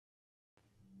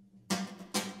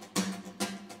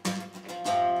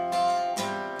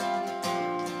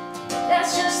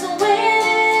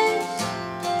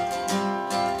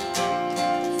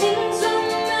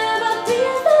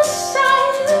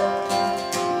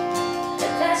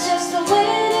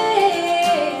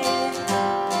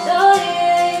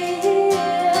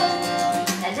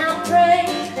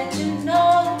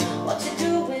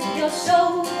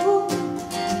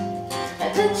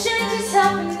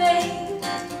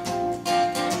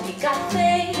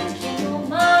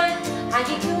Are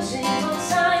you losing your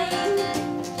time?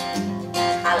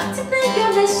 I like to think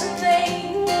you're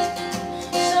listening,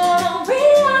 so don't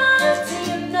react till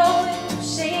you know it. You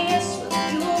say yes, will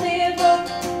you live up?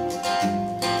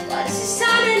 What is it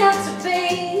sounding out to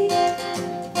be?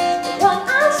 What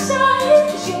I say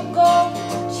is you go,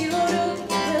 what you do,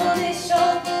 you will be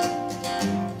sure.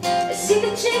 See the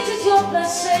change is your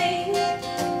blessing,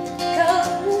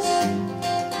 'cause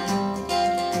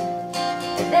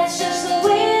that's just the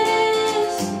way it is.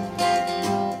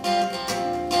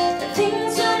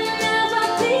 Things will never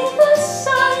be the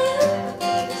same.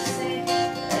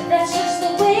 That's just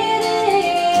the way it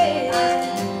is.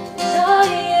 Oh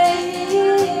yeah.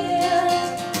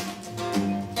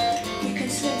 You can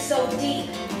swim so deep,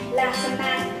 life's a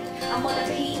man. I'm on a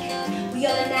peak, we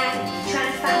on an island,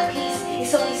 trying to find peace.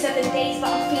 It's only 7 days, but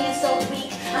I'm feeling so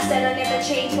weak. I said I'll never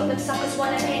change, but them suckers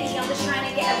want a penny. I'm just trying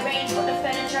to get a range, but the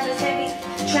furniture is heavy.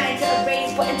 Trying to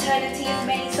erase, but eternity is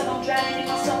many. So I'm drowning in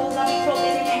my sorrows, I'll be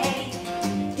floating in the heavy.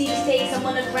 These days I'm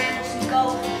on the grind, watch me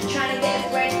go. Trying to get a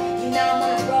bread, you know I'm on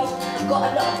a roll. I've got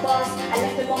a lot of bars, I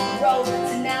left them on the road.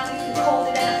 So now I'm even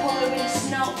colder than a polar in the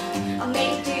snow. I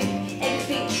make do,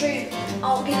 everything true. I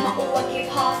don't give my all, I give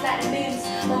half like the moons.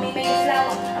 When we make a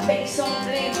flower, I bet it's on the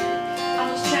bloom. I'm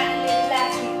just trying to live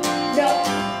life, you know.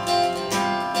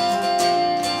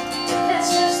 That's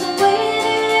just the way it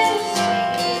is.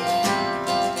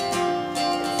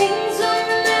 Things will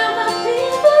never be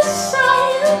the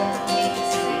same.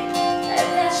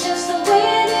 That's just the way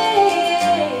it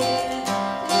is.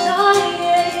 Oh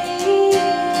yeah.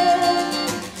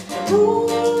 Ooh.